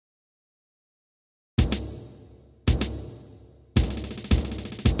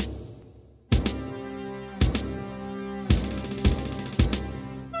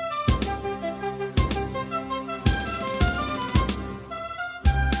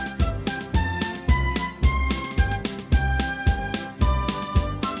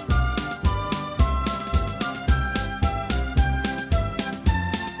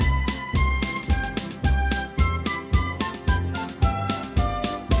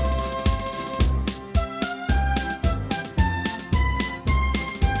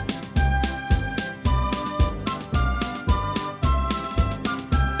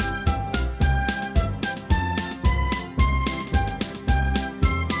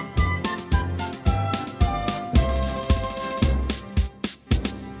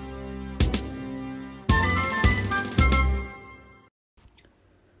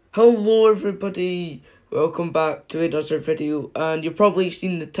Hello everybody, welcome back to another video, and you've probably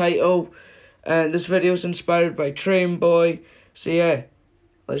seen the title, and this video is inspired by Train Boy, so yeah,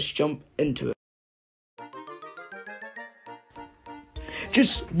 let's jump into it.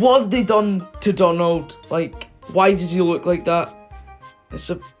 Just, what have they done to Donald? Like, why does he look like that? It's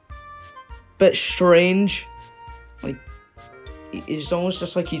a bit strange, like, it's almost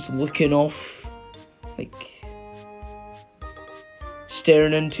just like he's looking off, like,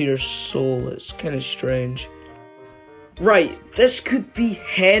 staring into your soul. It's kind of strange. Right, this could be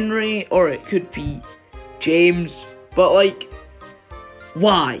Henry or it could be James, but like,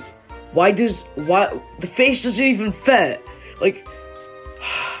 why? Why the face doesn't even fit? Like,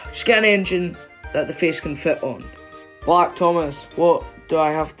 just get an engine that the face can fit on. Black Thomas, what do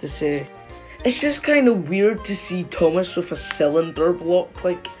I have to say? It's just kind of weird to see Thomas with a cylinder block.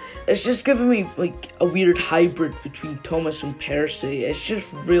 Like, it's just giving me like a weird hybrid between Thomas and Percy. It's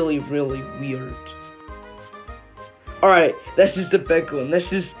just really, really weird. Alright, this is the big one.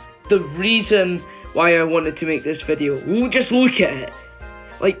 This is the reason why I wanted to make this video. Ooh, just look at it.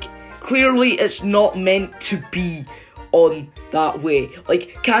 Like, clearly it's not meant to be on that way.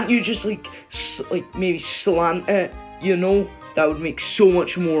 Like, can't you just like maybe slant it, you know? That would make so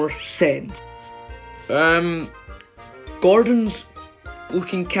much more sense. Gordon's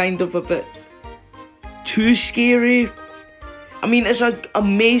looking kind of a bit too scary. I mean, it's an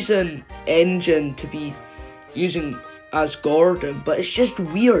amazing engine to be using as Gordon, but it's just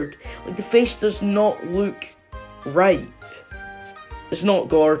weird. Like, the face does not look right. It's not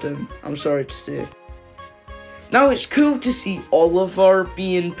Gordon, I'm sorry to say. Now, it's cool to see Oliver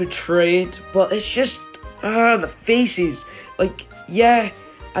being portrayed, but it's just, the faces. Like, yeah,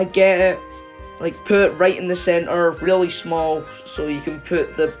 I get it. Like, put it right in the centre, really small, so you can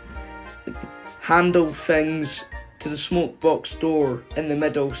put the handle things to the smoke box door in the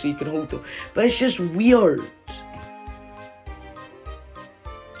middle so you can hold them. But it's just weird.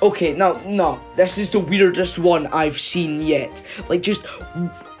 Okay, no, this is the weirdest one I've seen yet. Like, just,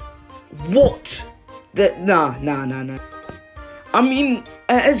 what? Nah. I mean,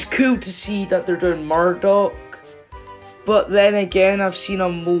 it is cool to see that they're doing Murdoch. But then again, I've seen a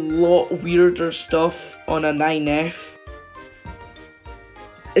lot weirder stuff on a 9F.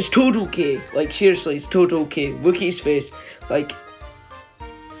 It's total okay. Like, seriously, it's total okay. Look at his face. Like,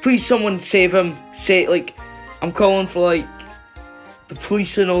 please someone save him. I'm calling for, like, the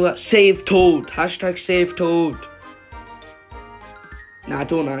police and all that. Save Toad. Hashtag save Toad. Nah, I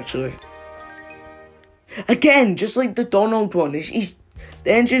don't actually. Again, just like the Donald one. The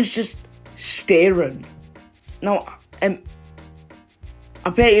engine's just staring. Now, I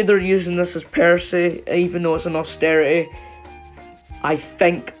bet you they're using this as Percy, even though it's an austerity. I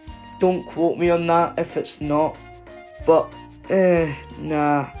think. Don't quote me on that if it's not. But,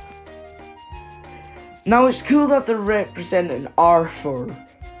 nah. Now, it's cool that they're representing Arthur.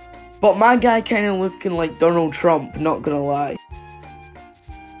 But my guy kind of looking like Donald Trump, not gonna lie.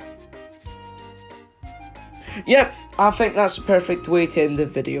 Yep, I think that's the perfect way to end the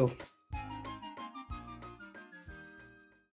video.